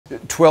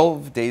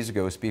12 days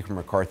ago, Speaker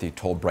McCarthy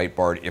told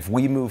Breitbart, if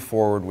we move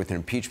forward with an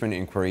impeachment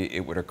inquiry,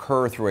 it would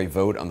occur through a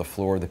vote on the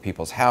floor of the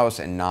People's House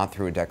and not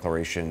through a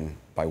declaration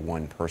by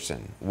one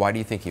person. Why do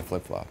you think he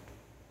flip-flopped?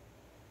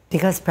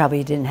 Because probably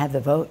he didn't have the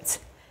votes.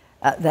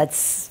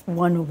 That's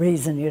one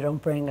reason you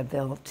don't bring a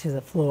bill to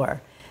the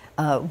floor.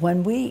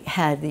 When we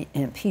had the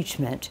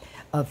impeachment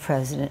of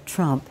President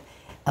Trump,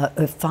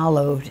 it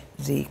followed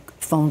the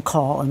phone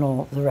call and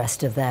all the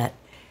rest of that.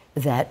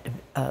 The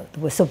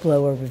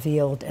whistleblower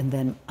revealed, and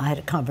then I had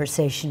a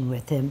conversation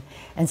with him,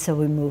 and so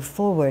we moved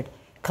forward,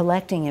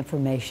 collecting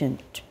information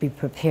to be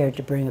prepared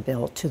to bring a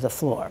bill to the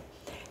floor.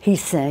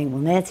 He's saying,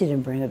 well, Nancy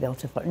didn't bring a bill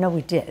to the floor. No,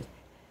 we did.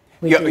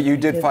 You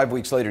did 5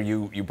 weeks later,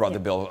 you brought the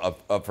bill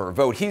up for a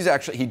vote. He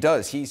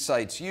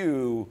cites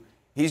you,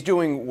 he's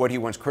doing what he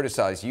once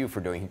criticized you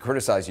for doing. He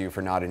criticized you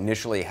for not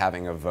initially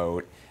having a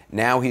vote.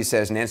 Now he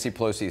says Nancy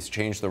Pelosi has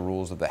changed the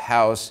rules of the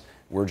House.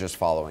 We're just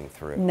following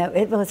through. No,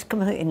 it's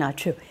completely not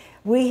true.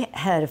 We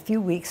had a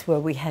few weeks where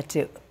we had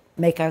to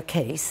make our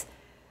case,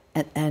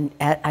 and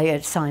I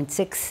had assigned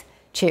 6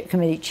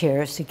 committee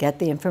chairs to get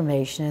the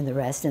information and the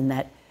rest, and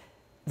that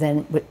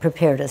then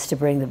prepared us to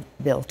bring the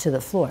bill to the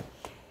floor.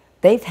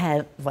 They've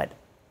had, what,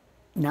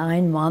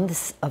 9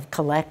 months of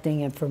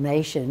collecting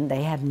information.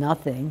 They have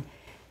nothing,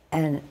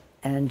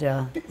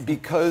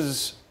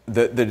 because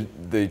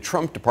the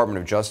Trump Department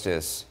of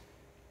Justice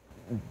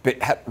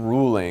had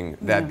ruling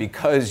that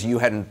because you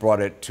hadn't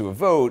brought it to a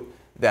vote,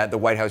 that the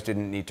White House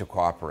didn't need to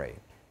cooperate,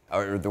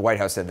 or the White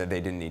House said that they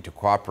didn't need to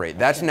cooperate.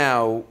 That's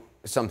now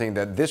something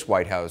that this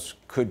White House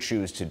could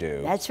choose to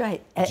do. That's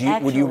right.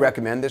 Would you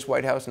recommend this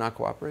White House not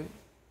cooperate?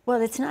 Well,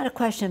 it's not a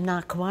question of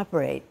not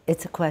cooperate.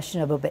 It's a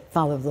question of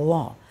follow the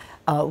law.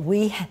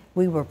 We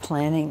were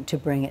planning to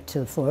bring it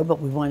to the floor, but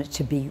we wanted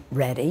to be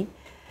ready,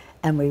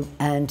 and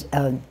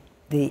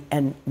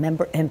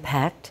member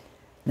impact.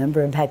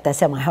 That's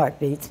how my heart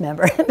beats.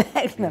 Member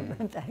impact.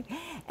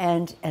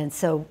 And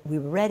so we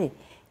were ready.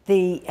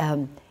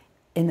 In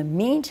the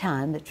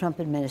meantime, the Trump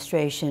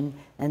administration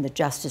and the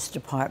Justice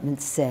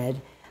Department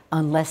said,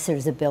 unless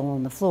there's a bill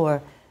on the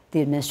floor,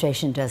 the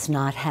administration does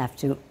not have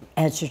to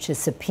answer to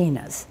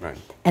subpoenas. Right.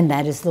 And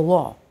that is the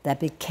law.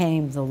 That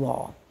became the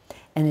law.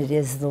 And it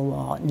is the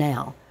law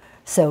now.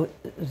 So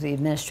the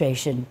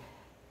administration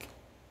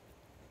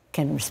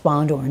can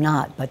respond or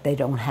not, but they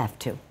don't have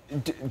to.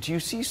 Do you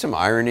see some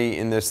irony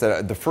in this,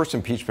 that the first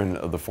impeachment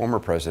of the former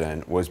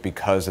president was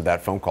because of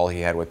that phone call he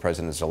had with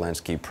President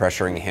Zelensky,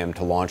 pressuring him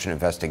to launch an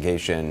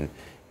investigation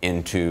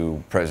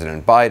into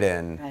President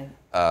Biden,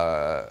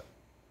 right,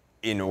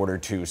 in order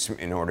to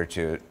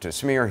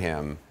smear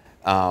him?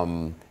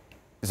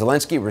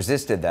 Zelensky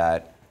resisted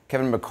that.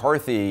 Kevin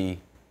McCarthy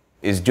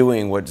is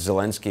doing what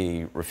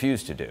Zelensky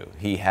refused to do.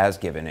 He has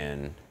given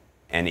in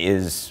and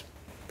is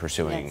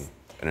pursuing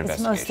an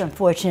investigation. It's most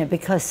unfortunate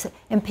because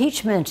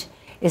impeachment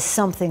is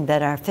something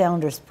that our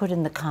founders put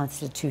in the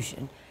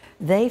Constitution.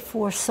 They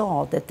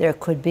foresaw that there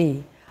could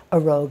be a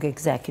rogue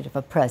executive,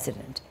 a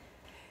president.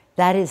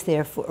 That is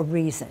there for a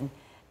reason,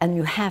 and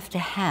you have to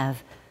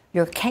have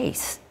your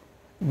case.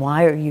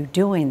 Why are you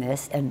doing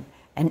this, and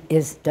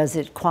does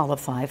it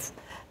qualify,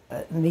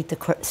 meet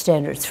the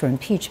standards for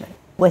impeachment?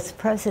 With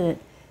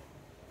President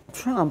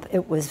Trump,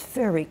 it was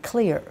very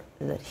clear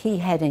that he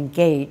had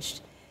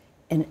engaged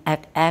in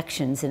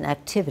actions and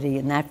activity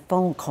in that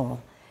phone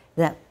call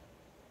that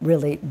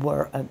really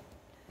were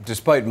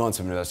despite months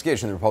of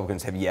investigation, the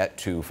Republicans have yet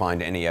to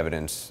find any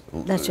evidence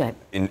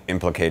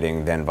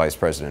implicating then Vice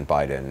President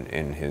Biden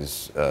in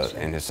his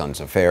son's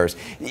affairs.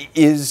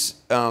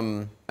 I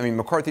mean,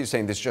 McCarthy is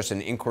saying this is just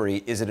an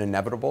inquiry. Is it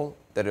inevitable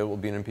that it will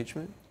be an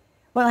impeachment?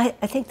 Well,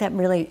 I think that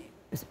really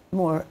is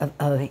more of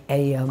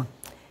a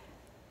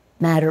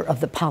matter of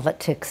the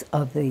politics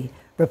of the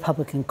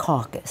Republican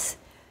caucus.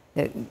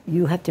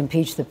 You have to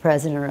impeach the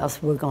president or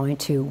else we're going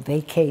to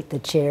vacate the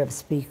chair of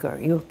speaker.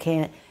 You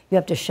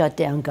have to shut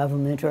down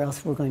government or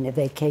else we're going to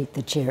vacate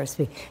the chair of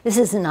speaker. This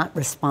is not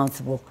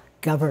responsible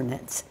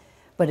governance,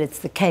 but it's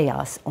the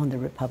chaos on the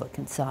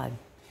Republican side.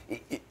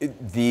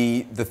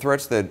 The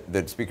threats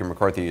that Speaker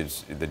McCarthy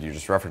that you're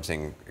just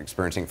referencing,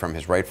 experiencing from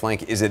his right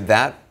flank, is it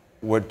that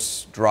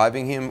what's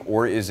driving him,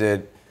 or is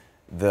it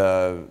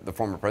the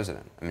former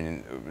president? I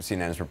mean,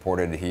 CNN has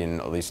reported he and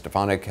Elise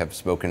Stefanik have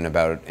spoken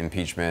about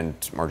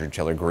impeachment. Marjorie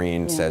Taylor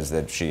Greene says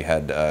that she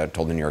had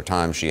told the New York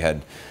Times she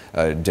had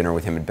dinner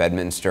with him at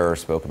Bedminster,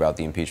 spoke about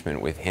the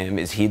impeachment with him.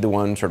 Is he the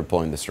one sort of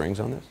pulling the strings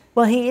on this?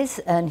 Well, he is,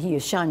 and he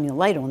is shining a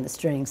light on the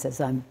strings, as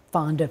I'm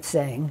fond of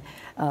saying.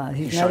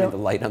 He's shining the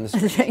light on the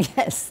strings?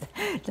 Yes.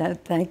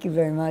 Thank you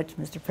very much,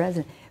 Mr.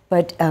 President.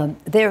 But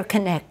they're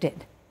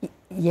connected.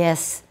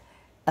 Yes,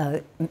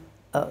 the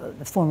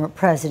former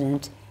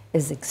president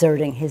is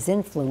exerting his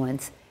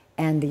influence,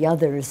 and the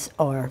others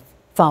are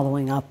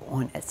following up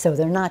on it. So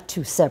they're not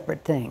two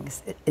separate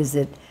things. Is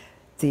it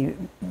the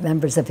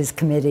members of his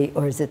committee,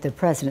 or is it the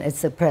president?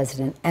 It's the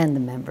president and the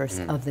members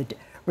of the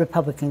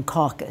Republican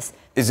caucus.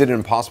 Is it an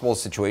impossible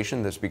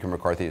situation that Speaker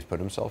McCarthy has put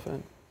himself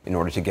in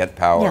order to get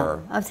power?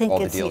 No, I think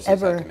it's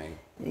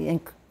the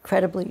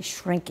incredibly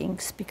shrinking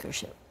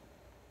speakership.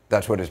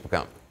 That's what it's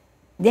become.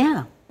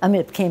 Yeah, I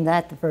mean, it became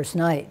that the first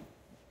night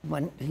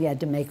when he had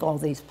to make all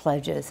these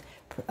pledges,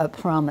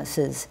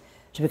 promises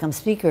to become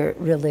speaker.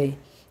 Really,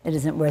 it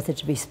isn't worth it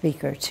to be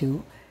speaker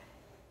to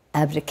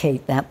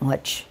abdicate that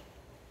much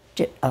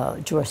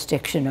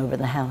jurisdiction over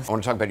the House. I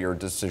want to talk about your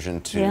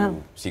decision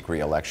to seek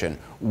re-election.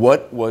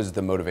 What was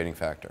the motivating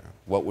factor?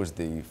 What was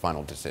the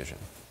final decision?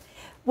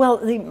 Well,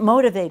 the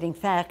motivating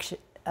factor,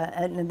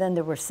 and then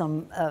there were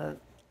some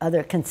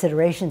other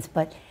considerations,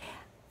 but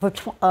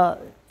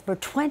for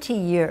 20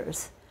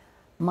 years,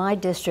 my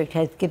district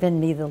has given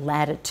me the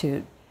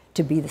latitude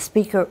to be the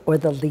speaker or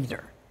the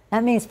leader.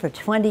 That means for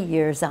 20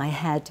 years, I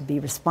had to be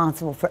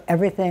responsible for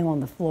everything on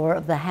the floor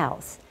of the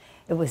House.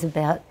 It was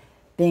about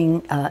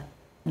being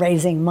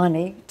raising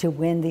money to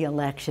win the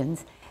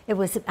elections.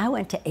 I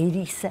went to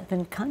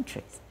 87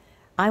 countries.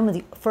 I'm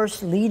the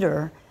first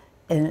leader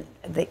in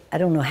I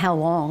don't know how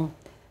long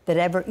that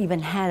ever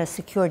even had a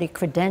security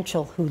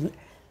credential who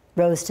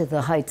rose to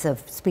the heights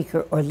of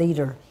speaker or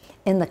leader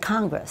in the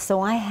Congress.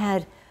 So I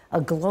had a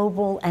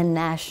global and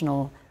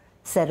national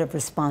set of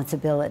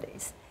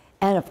responsibilities,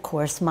 and of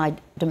course my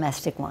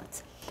domestic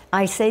ones.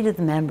 I say to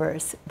the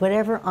members,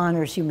 whatever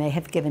honors you may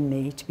have given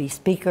me to be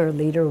speaker,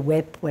 leader,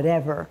 whip,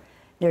 whatever,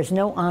 there's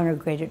no honor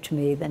greater to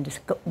me than to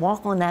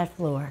walk on that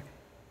floor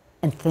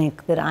and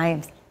think that I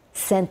am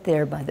sent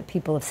there by the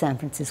people of San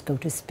Francisco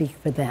to speak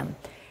for them.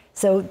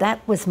 So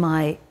that was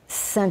my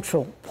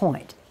central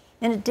point.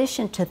 In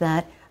addition to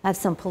that, I have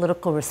some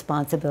political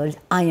responsibilities.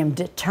 I am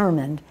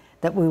determined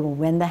that we will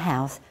win the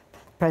House.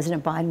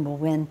 President Biden will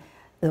win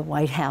the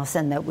White House,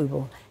 and that we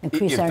will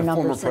increase our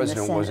numbers in the Senate. If the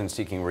former president wasn't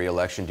seeking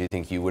re-election, do you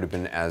think you would have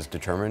been as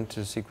determined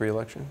to seek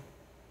re-election?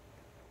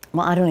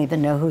 Well, I don't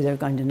even know who they're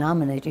going to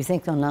nominate. Do you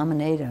think they'll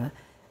nominate a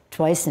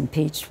twice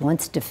impeached,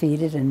 once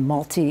defeated, and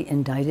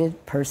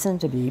multi-indicted person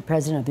to be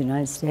president of the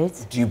United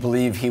States? Do you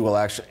believe he will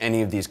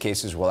any of these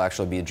cases will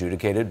actually be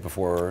adjudicated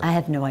before? I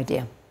have no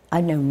idea. I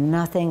know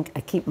nothing.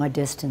 I keep my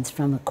distance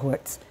from the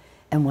courts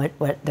and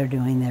what they're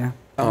doing there.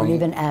 I don't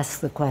even ask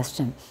the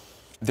question.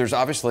 There's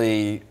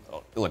obviously,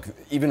 look,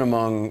 even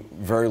among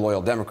very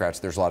loyal Democrats,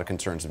 there's a lot of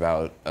concerns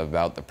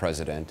about the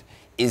president.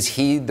 Is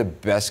he the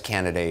best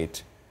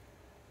candidate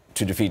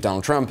to defeat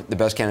Donald Trump, the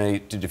best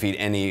candidate to defeat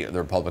any of the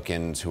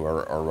Republicans who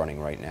are running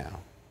right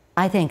now?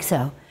 I think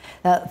so.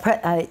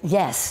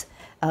 Yes.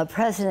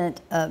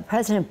 President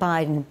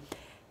Biden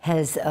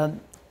has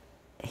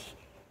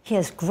he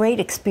has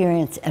great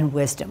experience and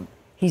wisdom.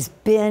 He's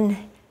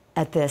been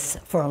at this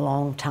for a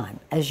long time,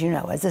 as you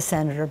know, as a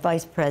senator,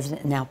 vice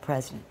president, and now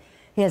president.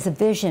 He has a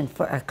vision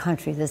for our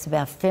country that's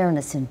about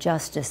fairness and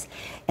justice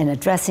and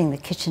addressing the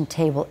kitchen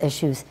table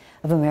issues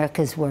of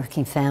America's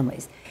working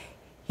families.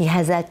 He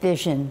has that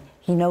vision.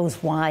 He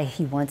knows why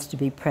he wants to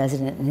be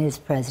president and is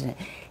president.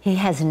 He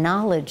has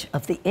knowledge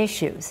of the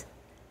issues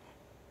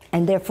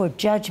and therefore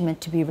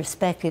judgment to be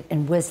respected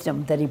and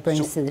wisdom that he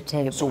brings to the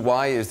table. So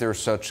why is there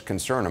such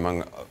concern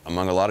among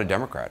a lot of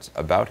Democrats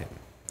about him?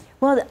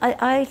 Well,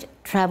 I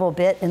travel a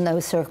bit in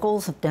those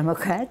circles of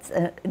Democrats,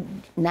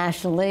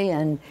 nationally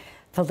and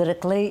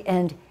politically,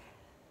 and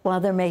while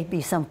there may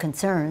be some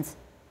concerns,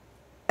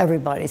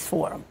 everybody's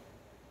for him.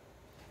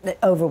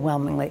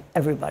 Overwhelmingly,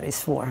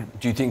 everybody's for him.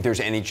 Do you think there's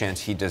any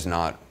chance he does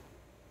not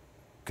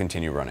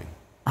continue running?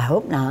 I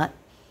hope not.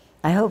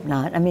 I hope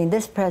not. I mean,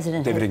 this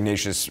president... David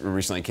Ignatius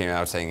recently came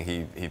out saying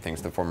he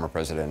thinks the former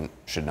president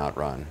should not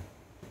run.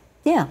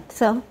 Yeah,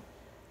 so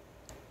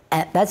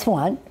that's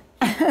one.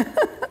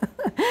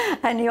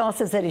 And he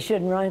also said he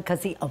shouldn't run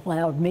because he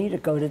allowed me to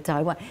go to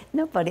Taiwan.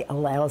 Nobody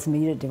allows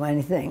me to do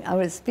anything. I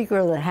was Speaker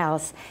of the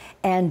House,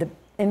 and the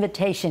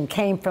invitation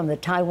came from the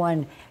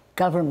Taiwan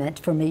government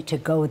for me to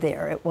go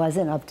there. It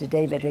wasn't up to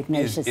David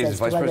Ignatius. Is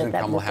Vice President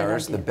Kamala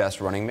Harris the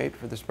best running mate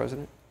for this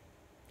president?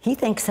 He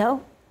thinks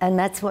so, and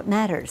that's what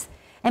matters.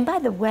 And by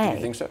the way, do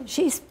you think so?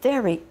 She's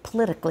very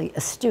politically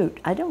astute.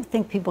 I don't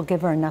think people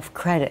give her enough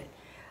credit.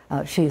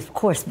 She's, of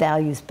course,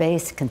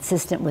 values-based,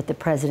 consistent with the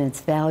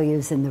president's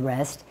values and the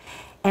rest.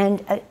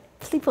 And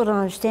people don't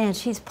understand,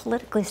 she's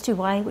politically astute.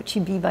 Why would she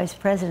be vice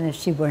president if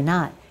she were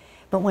not?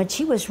 But when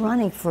she was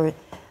running for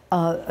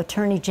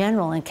Attorney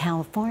General in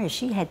California,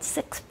 she had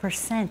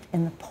 6%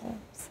 in the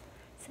polls.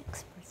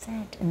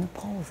 6% in the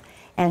polls.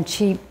 And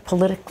she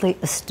politically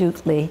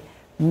astutely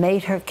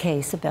made her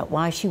case about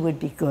why she would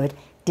be good,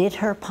 did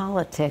her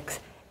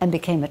politics, and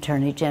became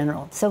Attorney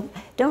General. So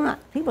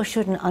people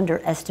shouldn't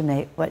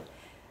underestimate what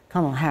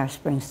Kamala Harris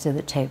brings to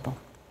the table.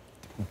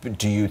 But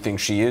do you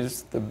think she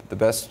is the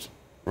best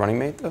running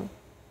mate, though?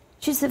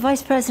 She's the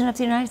vice president of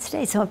the United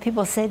States. So when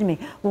people say to me,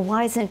 well,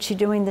 why isn't she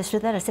doing this or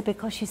that? I said,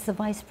 because she's the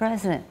vice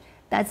president.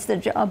 That's the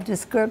job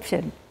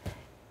description.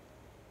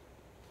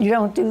 You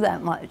don't do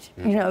that much.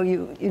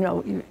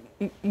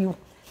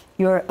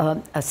 You're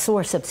a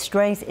source of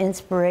strength,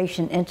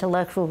 inspiration,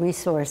 intellectual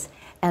resource,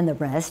 and the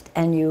rest.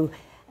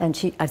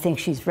 I think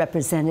she's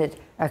represented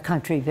our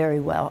country very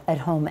well at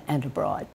home and abroad.